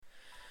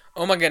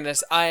Oh my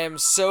goodness, I am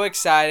so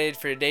excited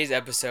for today's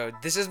episode.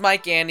 This is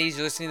Mike Andes.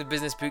 You're listening to the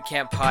Business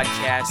Bootcamp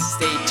podcast.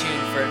 Stay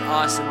tuned for an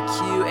awesome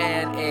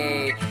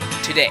Q&A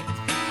today.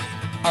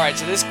 All right,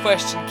 so this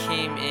question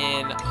came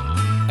in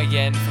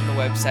again from the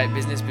website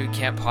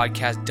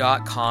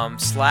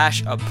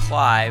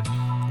businessbootcamppodcast.com/apply.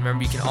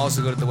 Remember, you can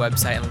also go to the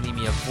website and leave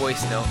me a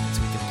voice note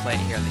so we can play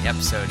it here on the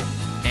episode.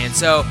 And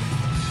so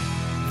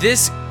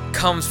this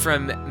comes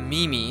from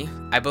Mimi.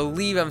 I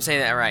believe I'm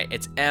saying that right.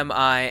 It's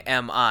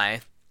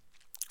Mimi.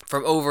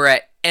 From over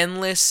at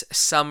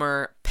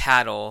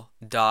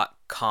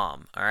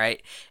endlesssummerpaddle.com. All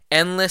right,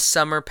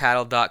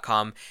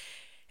 endlesssummerpaddle.com.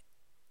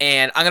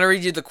 And I'm going to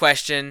read you the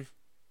question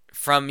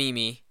from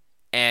Mimi,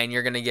 and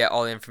you're going to get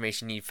all the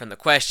information you need from the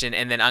question,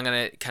 and then I'm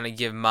going to kind of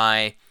give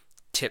my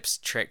tips,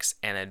 tricks,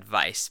 and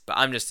advice. But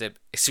I'm just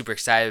super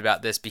excited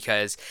about this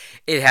because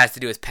it has to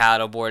do with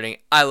paddleboarding.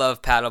 I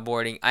love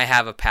paddleboarding. I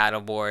have a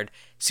paddleboard.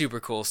 Super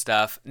cool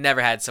stuff.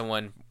 Never had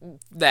someone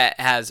that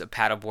has a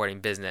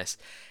paddleboarding business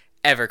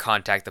ever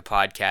contact the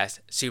podcast.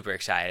 Super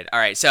excited. All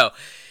right, so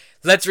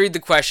let's read the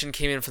question.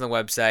 Came in from the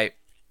website.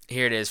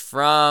 Here it is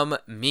from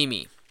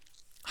Mimi.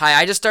 Hi,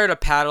 I just started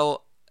let's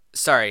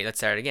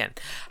start again.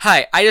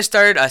 Hi, I just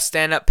started a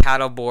stand-up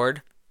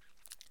paddleboard,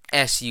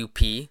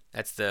 SUP.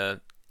 That's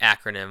the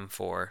acronym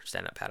for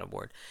stand-up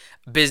paddleboard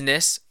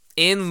business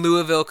in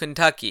Louisville,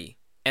 Kentucky.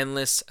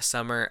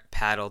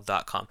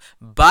 Endlesssummerpaddle.com.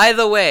 By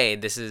the way,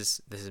 this is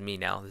me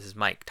now. This is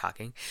Mike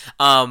talking.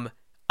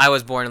 I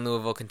was born in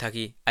Louisville,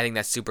 Kentucky. I think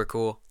that's super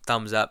cool.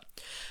 Thumbs up.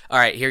 All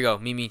right, here we go.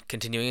 Mimi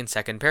continuing in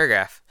second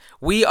paragraph.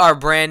 We are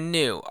brand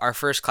new. Our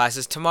first class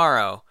is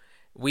tomorrow.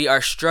 We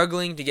are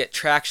struggling to get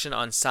traction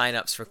on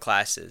sign-ups for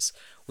classes.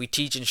 We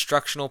teach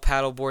instructional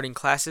paddleboarding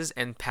classes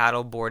and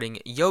paddleboarding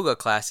yoga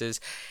classes.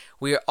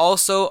 We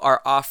also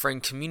are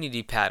offering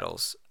community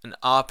paddles, an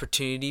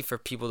opportunity for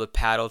people to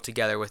paddle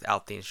together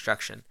without the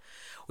instruction.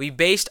 We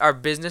based our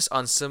business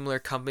on similar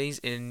companies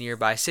in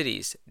nearby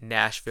cities.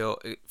 Nashville,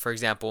 for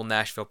example,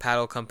 Nashville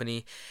Paddle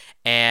Company,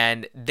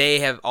 and they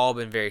have all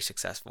been very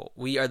successful.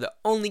 We are the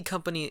only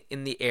company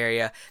in the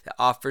area that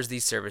offers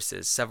these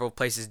services. Several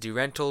places do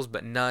rentals,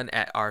 but none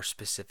at our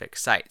specific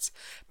sites.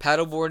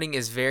 Paddleboarding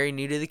is very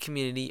new to the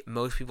community.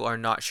 Most people are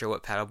not sure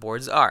what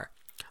paddleboards are.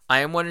 I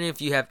am wondering if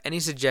you have any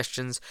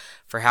suggestions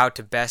for how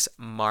to best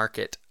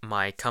market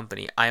my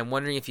company. I am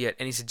wondering if you had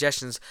any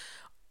suggestions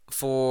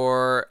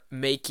for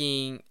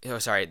making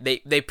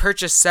they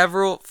purchased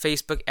several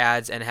Facebook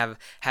ads and have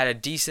had a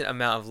decent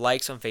amount of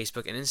likes on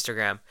Facebook and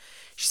Instagram.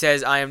 She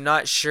says, I am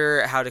not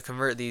sure how to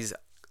convert these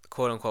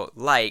quote-unquote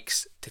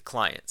likes to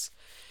clients.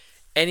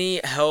 Any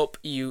help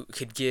you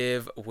could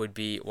give would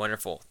be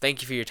wonderful.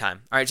 Thank you for your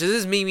time. All right, so this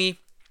is Mimi,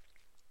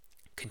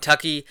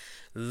 Kentucky,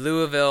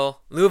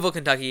 Louisville,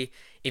 Kentucky.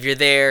 If you're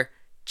there,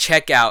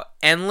 check out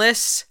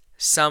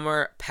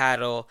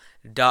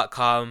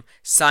endlesssummerpaddle.com.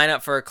 Sign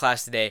up for a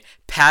class today.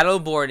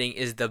 Paddleboarding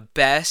is the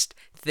best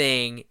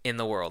thing in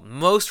the world.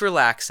 Most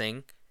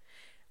relaxing,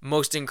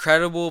 most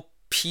incredible,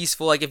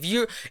 peaceful. Like if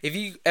you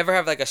ever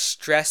have like a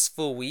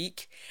stressful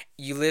week,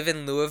 you live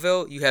in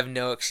Louisville, you have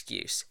no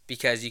excuse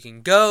because you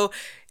can go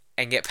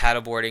and get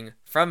paddleboarding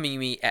from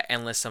Mimi at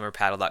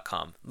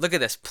endlesssummerpaddle.com. Look at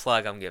this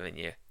plug I'm giving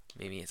you.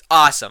 Mimi, it's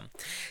awesome.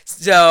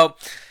 So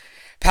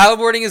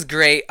paddleboarding is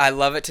great. I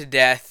love it to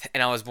death,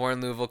 and I was born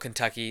in Louisville,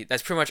 Kentucky.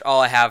 That's pretty much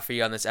all I have for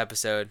you on this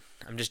episode.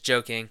 I'm just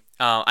joking.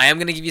 I am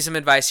going to give you some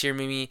advice here,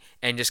 Mimi,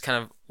 and just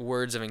kind of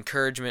words of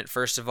encouragement.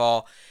 First of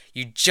all,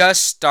 you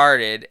just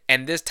started,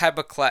 and this type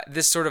of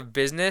this sort of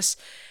business,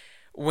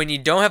 when you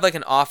don't have like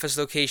an office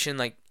location,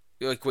 like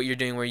what you're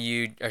doing where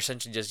you are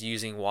essentially just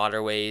using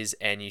waterways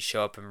and you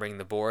show up and bring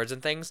the boards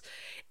and things,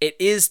 it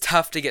is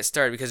tough to get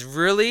started because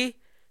really,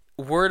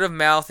 word of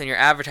mouth and your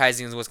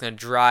advertising is what's going to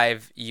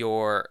drive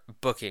your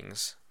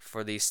bookings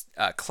for these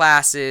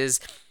classes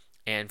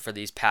and for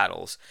these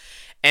paddles.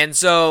 And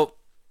so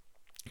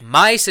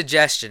my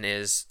suggestion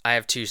is, I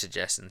have two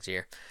suggestions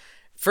here.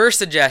 First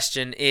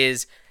suggestion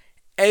is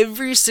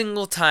every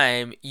single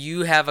time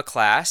you have a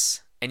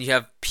class and you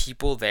have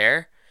people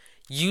there,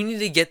 you need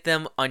to get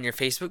them on your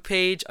Facebook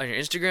page, on your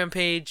Instagram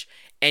page,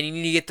 and you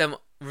need to get them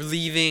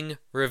leaving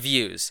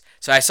reviews.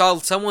 So I saw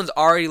someone's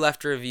already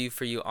left a review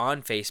for you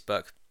on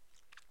Facebook.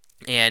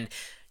 And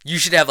you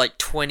should have like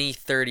 20,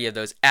 30 of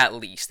those at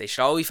least. They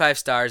should all be 5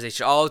 stars. They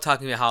should all be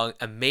talking about how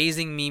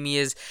amazing Mimi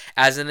is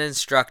as an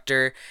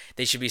instructor.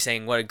 They should be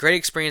saying what a great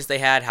experience they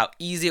had, how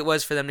easy it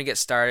was for them to get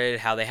started,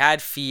 how they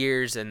had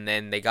fears and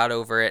then they got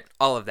over it,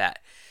 all of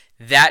that.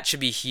 That should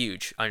be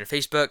huge. On your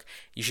Facebook,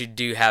 you should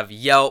have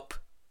Yelp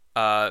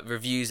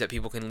reviews that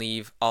people can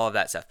leave, all of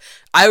that stuff.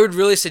 I would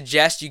really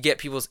suggest you get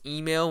people's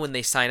email when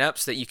they sign up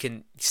so that you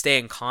can stay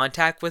in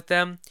contact with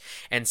them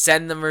and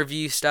send them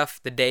review stuff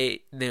the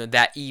day,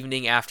 that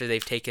evening after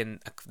they've taken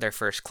their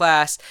first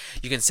class.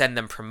 You can send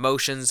them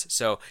promotions.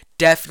 So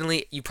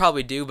definitely, you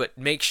probably do, but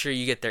make sure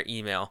you get their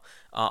email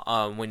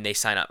when they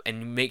sign up,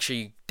 and make sure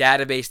you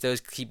database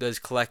those, keep those,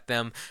 collect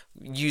them.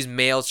 Use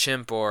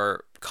MailChimp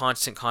or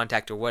constant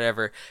contact or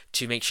whatever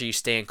to make sure you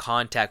stay in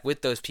contact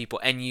with those people,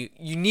 and you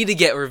need to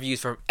get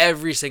reviews from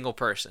every single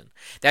person.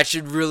 That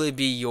should really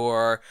be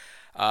your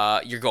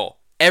goal.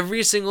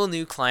 Every single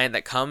new client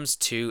that comes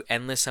to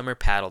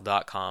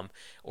endlesssummerpaddle.com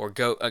or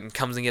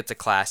comes and gets a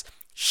class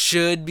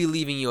should be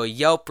leaving you a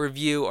Yelp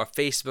review or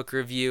Facebook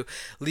review,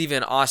 leaving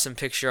an awesome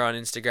picture on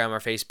Instagram or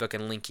Facebook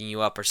and linking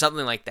you up or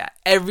something like that.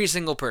 Every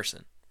single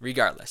person,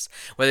 regardless.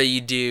 Whether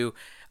you do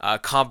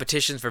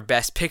competitions for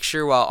best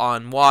picture while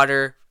on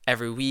water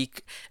every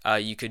week,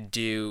 you could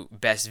do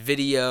best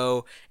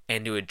video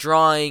and do a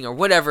drawing or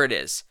whatever it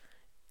is.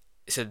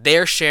 So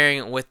they're sharing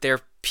it with their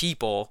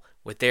people,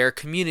 with their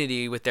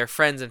community, with their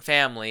friends and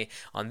family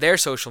on their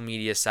social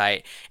media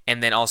site,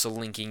 and then also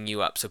linking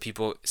you up so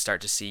people start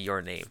to see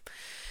your name.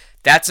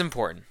 That's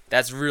important.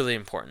 That's really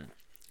important.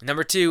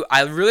 Number 2,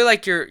 I really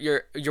like your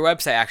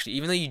website actually.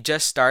 Even though you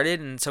just started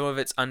and some of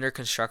it's under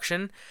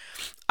construction,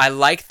 I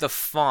like the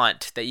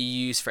font that you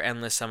use for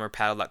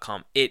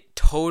endlesssummerpaddle.com. It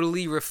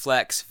totally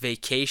reflects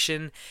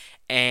vacation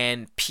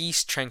and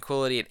peace,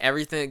 tranquility, and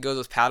everything that goes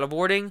with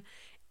paddleboarding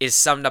is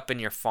summed up in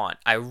your font.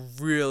 I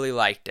really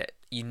liked it.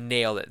 You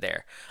nailed it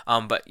there.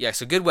 But yeah,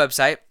 so good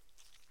website.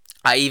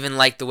 I even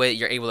like the way that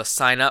you're able to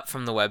sign up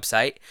from the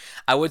website.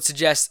 I would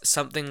suggest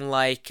something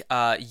like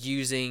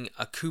using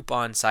a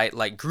coupon site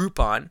like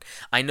Groupon.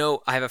 I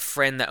know I have a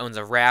friend that owns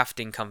a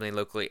rafting company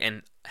locally,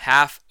 and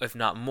half, if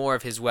not more,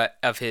 of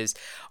his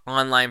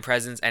online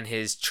presence and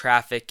his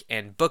traffic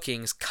and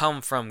bookings come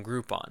from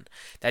Groupon.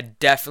 That'd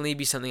definitely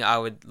be something I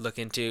would look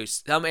into.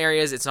 Some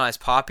areas it's not as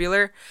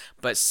popular,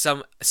 but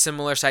some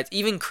similar sites,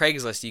 even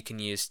Craigslist, you can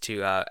use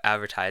to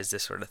advertise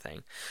this sort of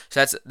thing.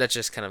 So that's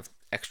just kind of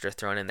extra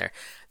thrown in there.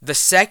 The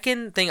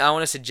second thing I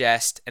want to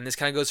suggest, and this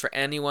kind of goes for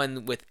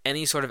anyone with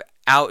any sort of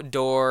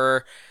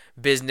outdoor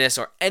business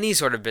or any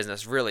sort of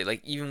business, really,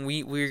 like even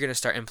we're going to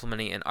start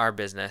implementing in our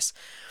business,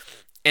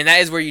 and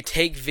that is where you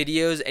take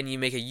videos and you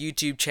make a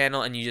YouTube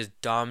channel and you just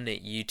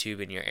dominate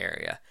YouTube in your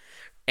area.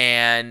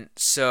 And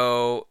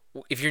so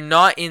if you're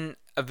not in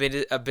a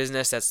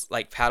business that's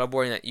like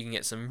paddleboarding that you can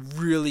get some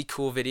really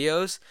cool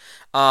videos,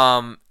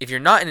 if you're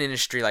not in an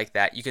industry like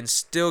that, you can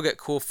still get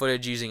cool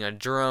footage using a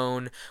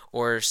drone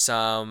or a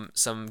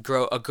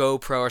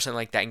GoPro or something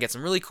like that, and get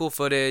some really cool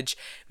footage,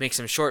 make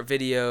some short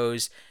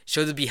videos,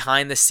 show the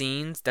behind the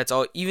scenes. That's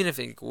all. Even if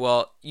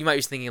you might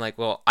be thinking like,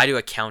 well, I do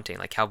accounting,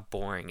 like how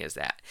boring is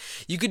that?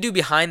 You could do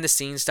behind the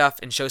scenes stuff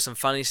and show some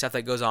funny stuff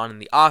that goes on in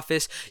the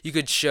office. You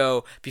could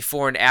show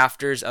before and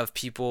afters of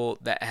people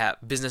that have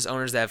business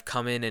owners that have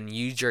come in and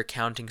used your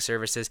accounting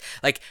services.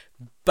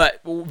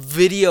 But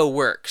video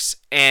works,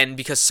 and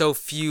because so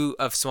few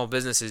of small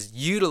businesses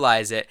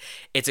utilize it,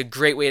 it's a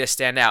great way to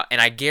stand out.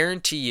 And I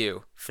guarantee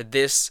you, for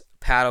this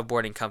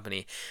paddleboarding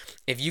company,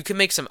 if you can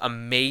make some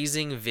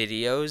amazing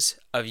videos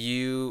of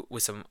you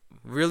with some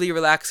really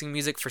relaxing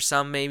music for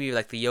some, maybe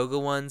like the yoga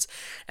ones,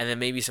 and then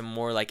maybe some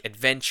more like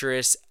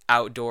adventurous,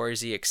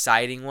 outdoorsy,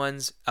 exciting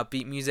ones,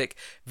 upbeat music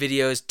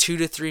videos, 2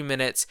 to 3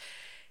 minutes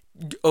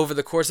over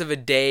the course of a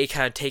day,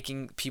 kind of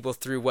taking people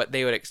through what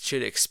they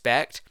should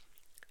expect,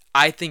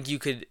 I think you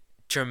could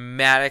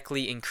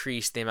dramatically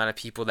increase the amount of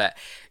people that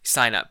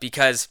sign up,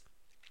 because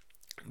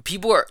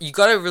you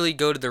got to really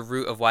go to the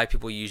root of why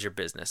people use your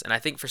business. And I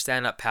think for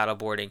stand-up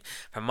paddleboarding,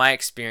 from my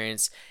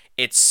experience,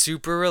 it's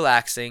super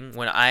relaxing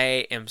when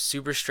I am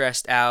super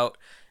stressed out,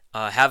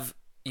 I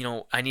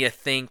need to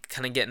think,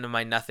 kind of get into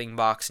my nothing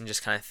box and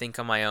just kind of think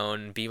on my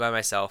own, be by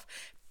myself.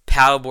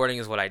 Paddleboarding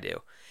is what I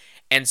do.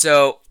 And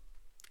so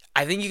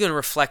I think you can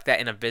reflect that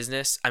in a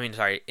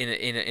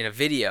in a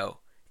video.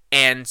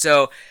 And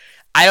so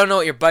I don't know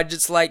what your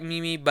budget's like,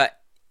 Mimi,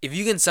 but if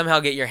you can somehow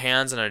get your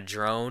hands on a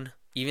drone,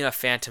 even a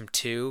Phantom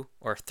 2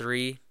 or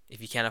 3,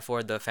 if you can't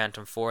afford the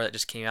Phantom 4 that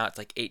just came out, it's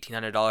like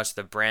 $1,800 for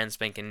the brand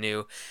spanking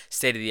new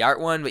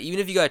state-of-the-art one. But even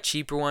if you got a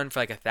cheaper one for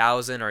like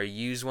 $1,000 or a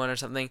used one or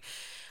something,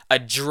 a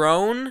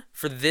drone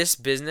for this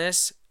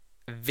business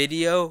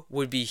video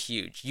would be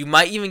huge. You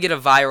might even get a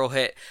viral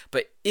hit,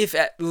 but if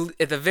at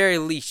the very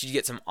least you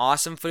get some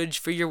awesome footage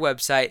for your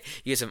website,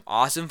 you get some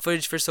awesome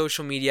footage for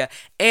social media,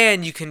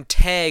 and you can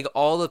tag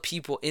all the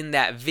people in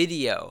that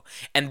video,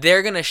 and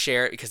they're going to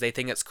share it because they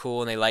think it's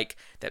cool and they like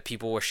that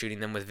people were shooting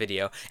them with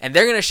video, and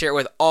they're going to share it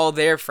with all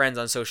their friends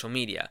on social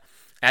media.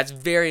 That's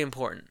very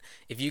important.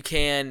 If you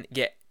can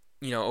get,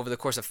 over the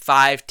course of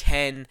 5,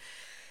 10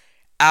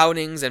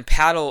 outings and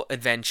paddle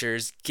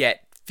adventures,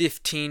 get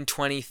 15,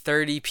 20,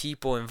 30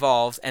 people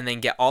involved, and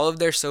then get all of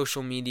their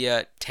social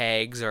media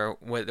tags or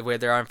where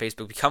they're on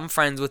Facebook, become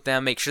friends with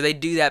them, make sure they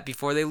do that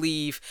before they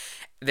leave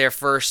their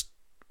first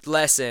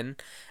lesson,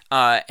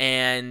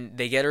 and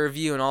they get a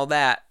review and all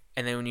that.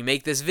 And then when you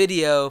make this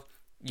video,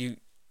 you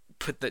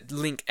put the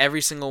link,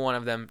 every single one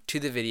of them, to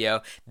the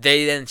video.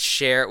 They then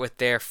share it with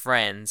their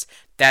friends.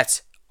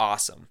 That's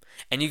awesome.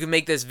 And you can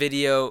make this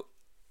video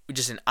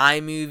just an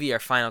iMovie or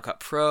Final Cut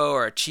Pro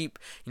or a cheap,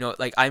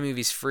 like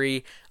iMovie's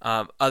free.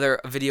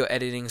 Other video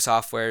editing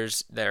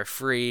softwares that are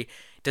free.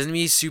 It doesn't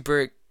be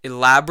super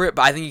elaborate,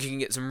 but I think you can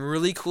get some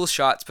really cool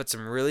shots, put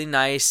some really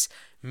nice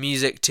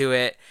music to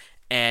it,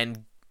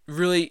 and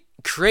really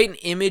create an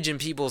image in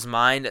people's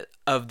mind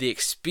of the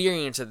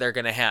experience that they're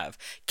going to have.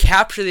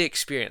 Capture the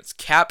experience.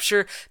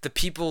 Capture the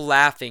people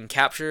laughing.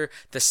 Capture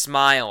the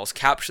smiles.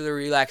 Capture the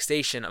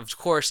relaxation. Of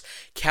course,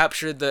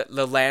 capture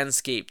the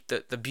landscape,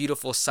 the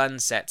beautiful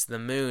sunsets, the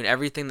moon,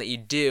 everything that you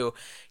do.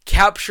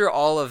 Capture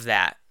all of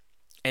that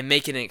and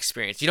make it an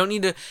experience. You don't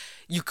need to,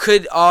 you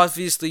could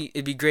obviously,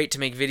 it'd be great to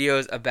make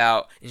videos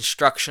about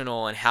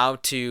instructional and how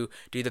to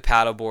do the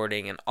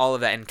paddleboarding and all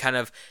of that, and kind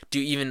of do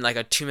even like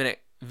a 2-minute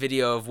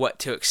video of what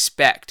to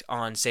expect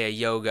on, say, a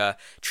yoga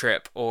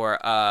trip or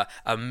a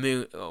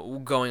moon,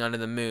 going onto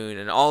the moon,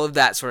 and all of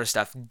that sort of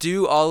stuff.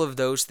 Do all of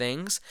those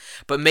things,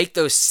 but make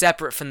those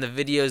separate from the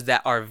videos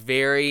that are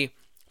very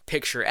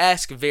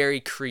picturesque, very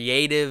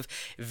creative,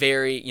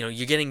 very,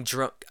 you're getting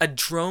a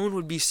drone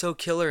would be so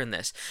killer in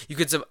this. You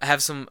could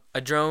have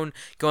a drone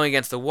going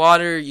against the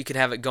water, you could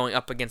have it going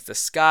up against the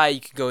sky, you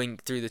could going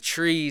through the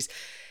trees.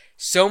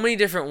 So many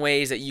different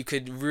ways that you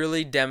could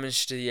really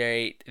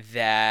demonstrate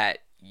that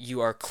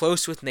you are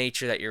close with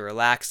nature, that you're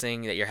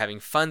relaxing, that you're having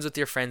fun with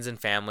your friends and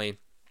family.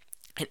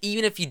 And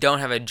even if you don't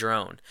have a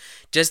drone,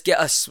 just get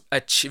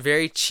a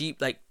very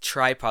cheap like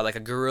tripod, like a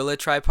gorilla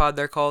tripod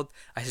they're called.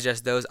 I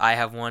suggest those. I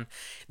have one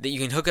that you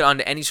can hook it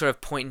onto any sort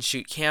of point and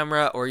shoot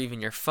camera or even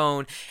your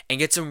phone and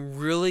get some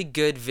really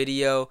good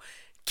video.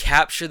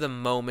 Capture the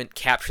moment,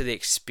 capture the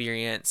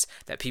experience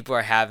that people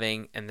are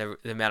having and the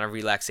amount of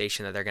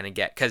relaxation that they're going to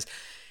get. Because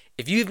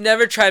if you've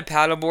never tried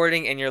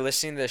paddleboarding and you're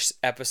listening to this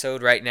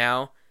episode right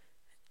now,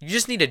 you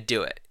just need to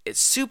do it.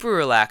 It's super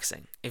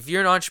relaxing. If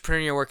you're an entrepreneur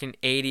and you're working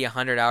 80,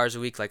 100 hours a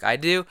week like I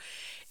do,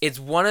 it's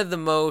one of the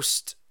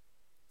most,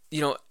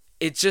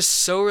 it's just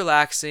so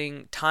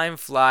relaxing. Time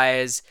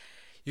flies.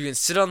 You can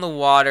sit on the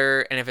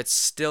water, and if it's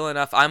still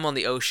enough, I'm on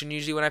the ocean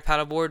usually when I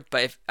paddleboard,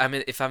 but if I'm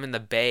in the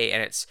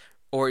bay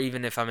or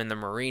even if I'm in the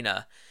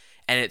marina,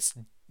 and it's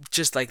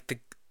just like the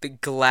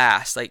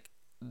glass, like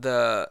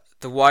the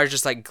water's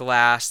just like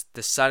glass,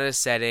 the sun is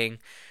setting,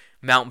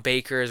 Mount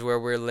Baker is where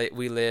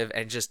we live,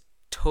 and just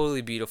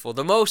totally beautiful.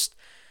 The most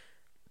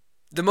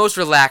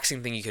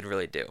relaxing thing you could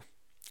really do.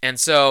 And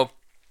so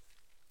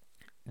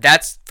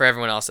that's for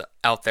everyone else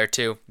out there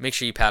too. Make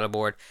sure you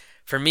paddleboard.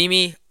 For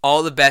Mimi,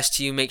 all the best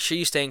to you. Make sure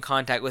you stay in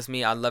contact with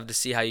me. I'd love to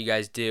see how you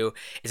guys do.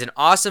 It's an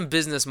awesome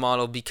business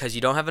model because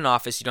you don't have an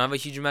office. You don't have a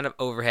huge amount of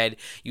overhead.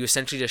 You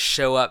essentially just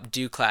show up,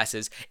 do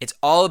classes. It's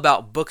all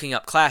about booking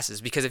up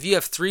classes, because if you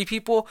have 3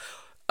 people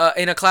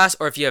in a class,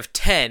 or if you have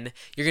 10,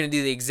 you're going to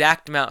do the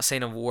exact amount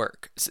of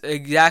work to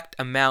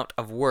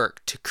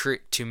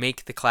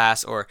make the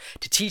class or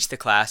to teach the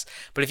class.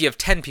 But if you have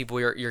 10 people,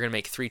 you're going to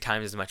make 3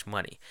 times as much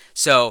money.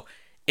 So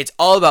it's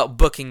all about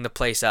booking the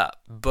place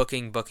up,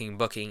 booking.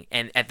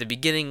 And at the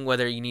beginning,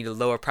 whether you need to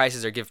lower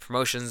prices or give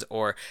promotions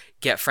or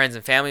get friends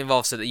and family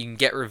involved so that you can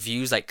get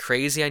reviews like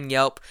crazy on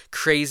Yelp,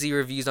 crazy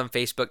reviews on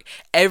Facebook,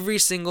 every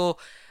single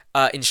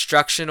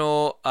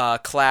instructional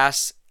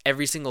class,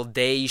 every single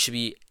day you should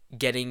be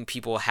getting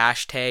people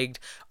hashtagged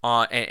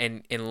on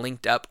and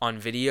linked up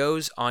on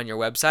videos on your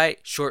website,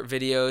 short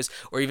videos,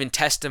 or even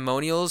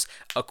testimonials.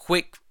 A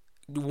quick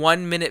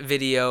 1-minute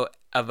video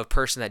of a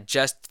person that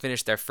just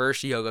finished their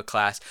first yoga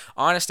class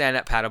on a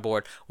stand-up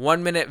paddleboard,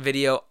 1-minute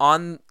video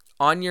on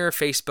your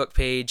Facebook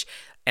page,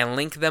 and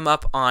link them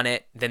up on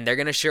it. Then they're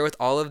going to share with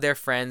all of their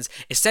friends.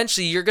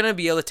 Essentially, you're going to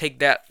be able to take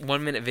that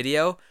 1-minute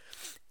video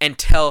and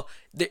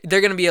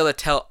they're going to be able to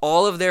tell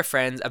all of their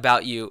friends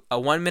about you, a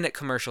 1-minute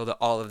commercial to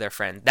all of their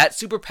friends. That's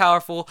super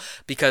powerful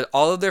because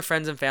all of their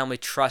friends and family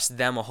trust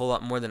them a whole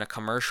lot more than a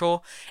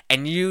commercial.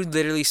 And you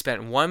literally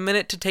spent 1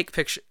 minute to take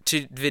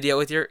video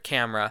with your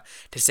camera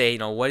to say,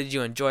 what did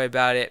you enjoy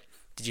about it?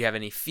 Did you have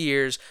any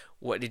fears?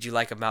 What did you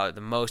like about it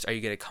the most? Are you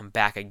going to come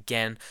back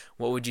again?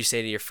 What would you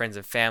say to your friends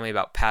and family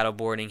about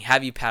paddleboarding?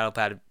 Have you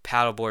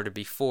paddleboarded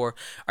before?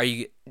 Are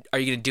you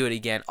going to do it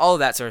again? All of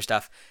that sort of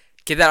stuff.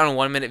 Get that on a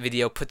 1-minute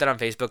video, put that on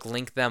Facebook,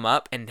 link them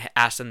up, and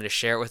ask them to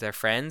share it with their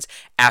friends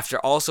after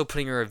also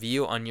putting a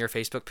review on your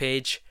Facebook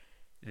page.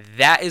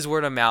 That is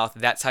word of mouth.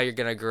 That's how you're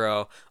going to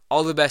grow.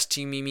 All the best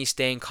to you, Mimi.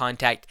 Stay in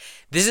contact.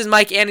 This is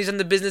Mike Andes on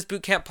the Business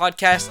Bootcamp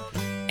Podcast.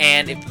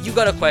 And if you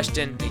got a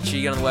question, make sure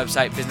you get on the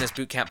website,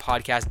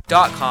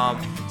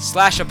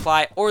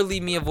 businessbootcamppodcast.com/apply, or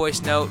leave me a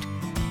voice note.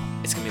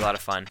 It's going to be a lot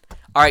of fun.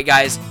 All right,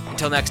 guys.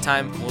 Until next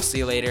time, we'll see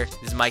you later.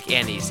 This is Mike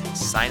Andes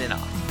signing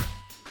off.